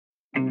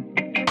In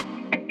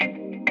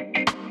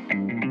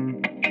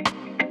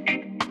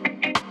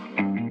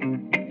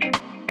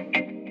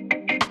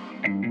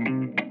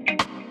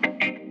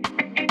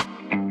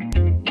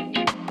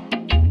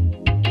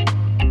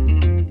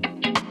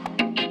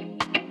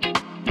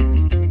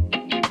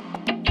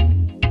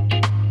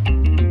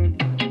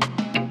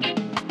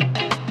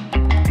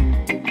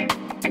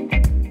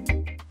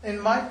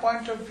my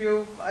point of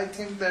view, I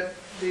think that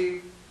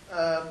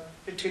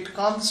it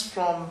comes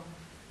from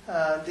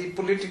the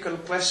political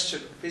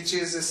question, which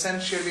is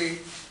essentially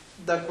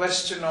the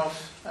question of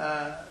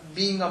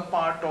being a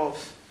part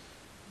of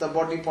the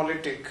body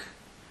politic.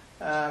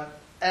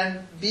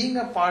 And being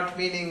a part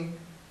meaning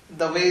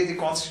the way the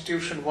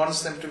Constitution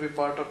wants them to be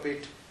part of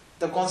it,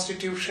 the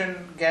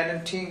Constitution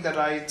guaranteeing the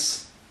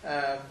rights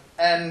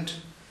and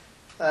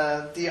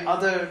the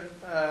other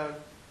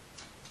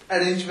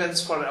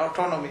arrangements for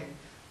autonomy.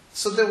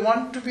 So they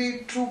want to be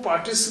true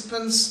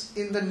participants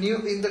in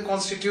the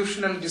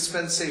constitutional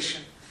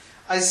dispensation.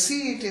 I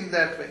see it in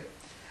that way.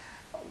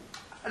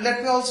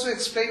 Let me also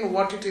explain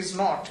what it is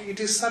not. It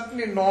is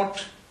certainly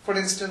not, for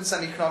instance,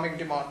 an economic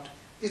demand.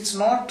 It's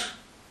not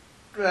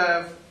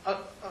a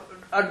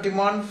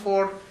demand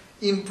for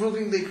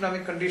improving the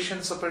economic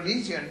conditions of a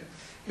region,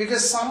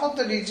 because some of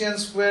the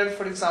regions where,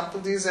 for example,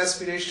 these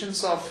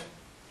aspirations of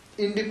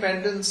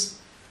independence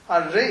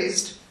are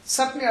raised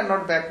certainly are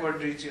not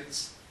backward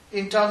regions.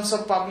 In terms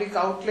of public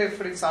outlay,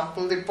 for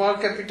example, the per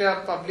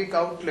capita public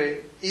outlay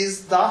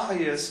is the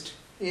highest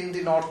in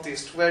the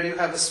Northeast, where you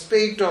have a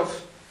spate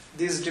of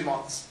these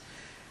demands.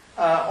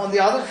 On the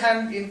other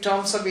hand, in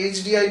terms of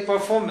HDI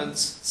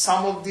performance,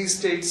 some of these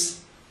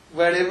states,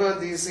 wherever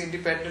these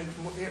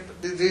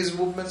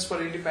movements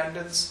for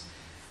independence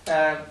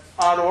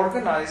are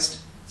organized,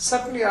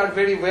 certainly are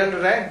very well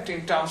ranked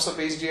in terms of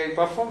HDI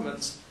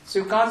performance. So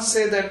you can't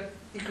say that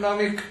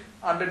economic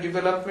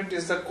underdevelopment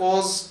is the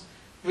cause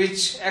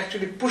which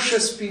actually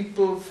pushes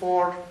people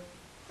for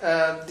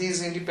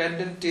these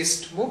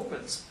independentist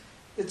movements.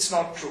 It's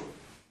not true.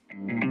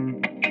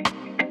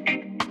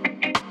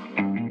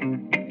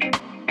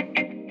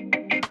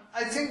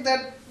 I think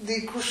that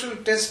the crucial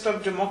test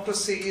of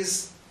democracy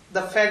is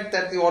the fact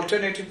that the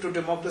alternative to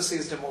democracy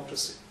is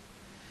democracy.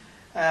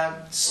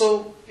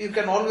 So you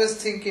can always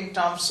think in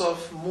terms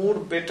of more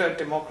better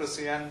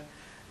democracy, and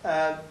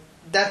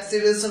that's the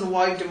reason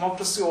why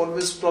democracy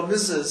always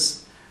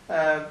promises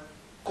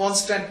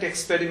constant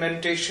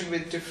experimentation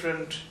with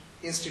different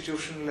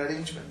institutional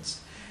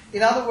arrangements.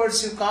 In other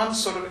words, you can't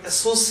sort of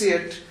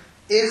associate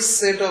a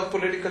set of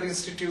political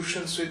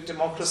institutions with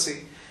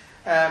democracy,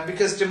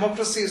 because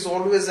democracy is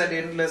always an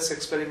endless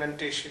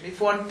experimentation.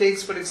 If one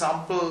takes, for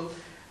example,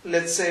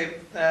 let's say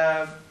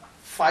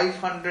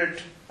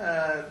 500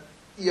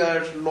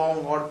 year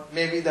long, or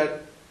maybe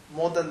that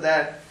more than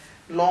that,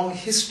 long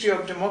history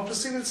of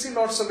democracy, we'll see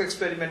lots of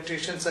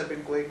experimentations have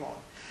been going on.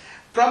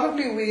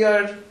 Probably we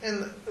are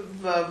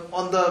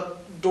on the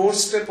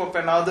doorstep of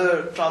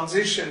another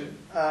transition.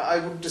 I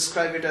would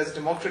describe it as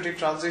democratic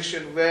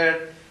transition,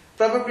 where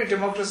probably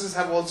democracies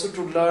have also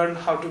to learn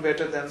how to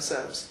better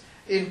themselves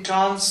in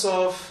terms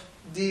of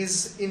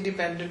these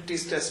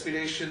independentist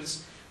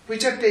aspirations,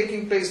 which are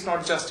taking place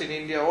not just in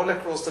India, all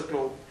across the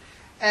globe.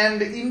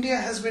 And India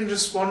has been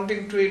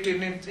responding to it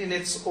in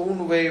its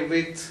own way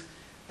with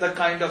the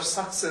kind of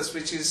success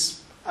which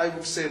is, I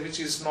would say,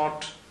 which is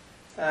not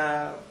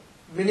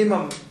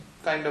minimum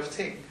kind of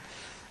thing.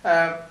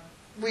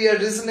 We are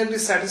reasonably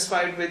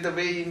satisfied with the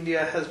way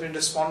India has been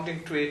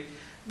responding to it.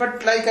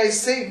 But like I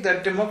said,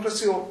 that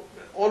democracy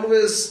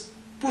always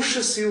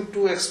pushes you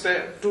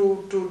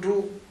to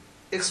do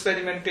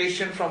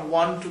experimentation from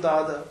one to the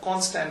other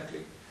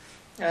constantly.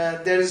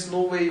 There is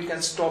no way you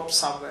can stop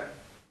somewhere.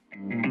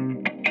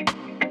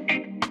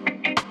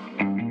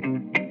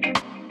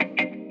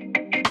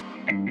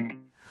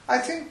 I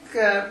think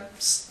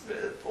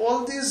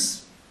all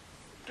these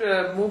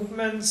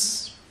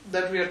movements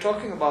that we are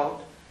talking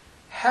about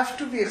have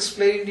to be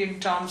explained in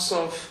terms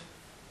of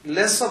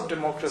less of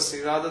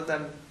democracy rather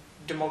than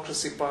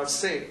democracy per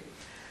se.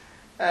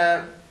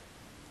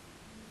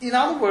 In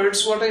other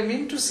words, what I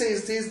mean to say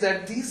is this,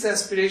 that these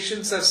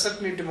aspirations are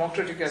certainly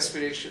democratic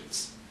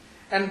aspirations,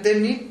 and they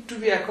need to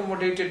be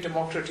accommodated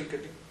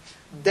democratically.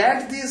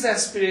 That these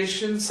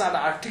aspirations are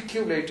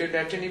articulated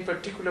at any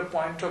particular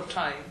point of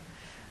time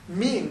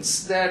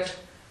means that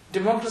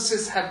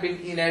democracies have been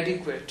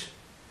inadequate.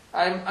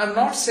 I'm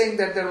not saying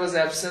that there was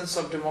absence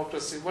of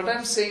democracy. What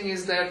I'm saying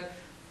is that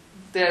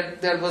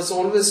there was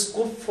always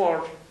scope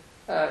for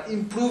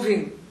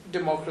improving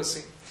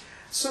democracy.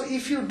 So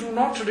if you do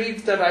not read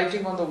the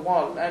writing on the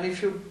wall, and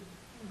if you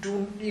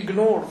do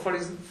ignore, for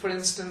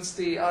instance,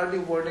 the early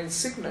warning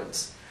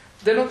signals,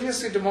 then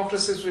obviously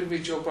democracies will be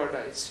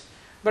jeopardized.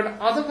 But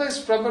otherwise,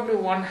 probably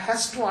one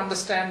has to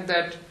understand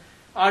that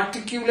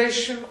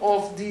articulation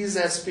of these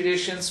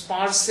aspirations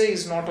per se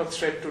is not a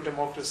threat to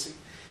democracy.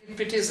 If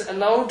it is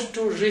allowed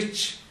to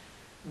reach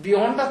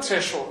beyond a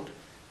threshold,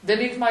 then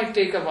it might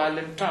take a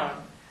violent turn.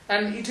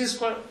 And it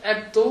is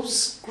at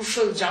those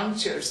crucial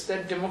junctures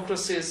that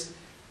democracies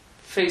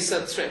face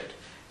a threat.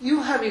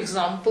 you have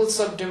examples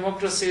of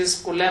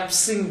democracies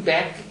collapsing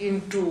back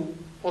into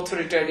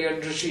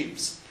authoritarian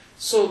regimes.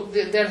 So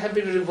there have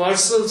been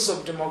reversals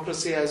of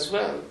democracy as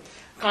well.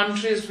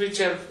 Countries which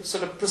have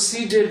sort of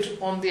proceeded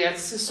on the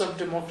axis of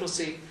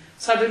democracy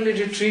suddenly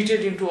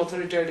retreated into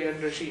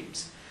authoritarian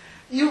regimes.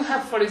 You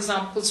have, for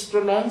example,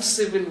 prolonged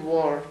civil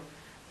war,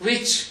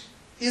 which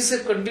is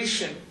a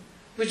condition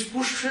which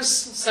pushes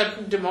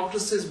certain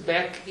democracies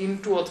back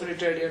into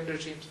authoritarian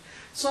regimes.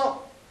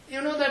 So,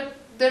 you know that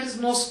there is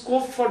no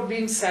scope for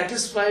being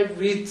satisfied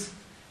with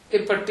a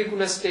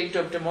particular state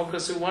of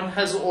democracy. One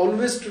has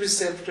always to be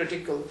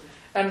self-critical.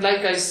 And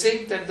like I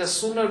said, that the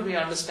sooner we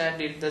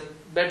understand it, the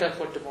better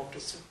for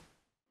democracy.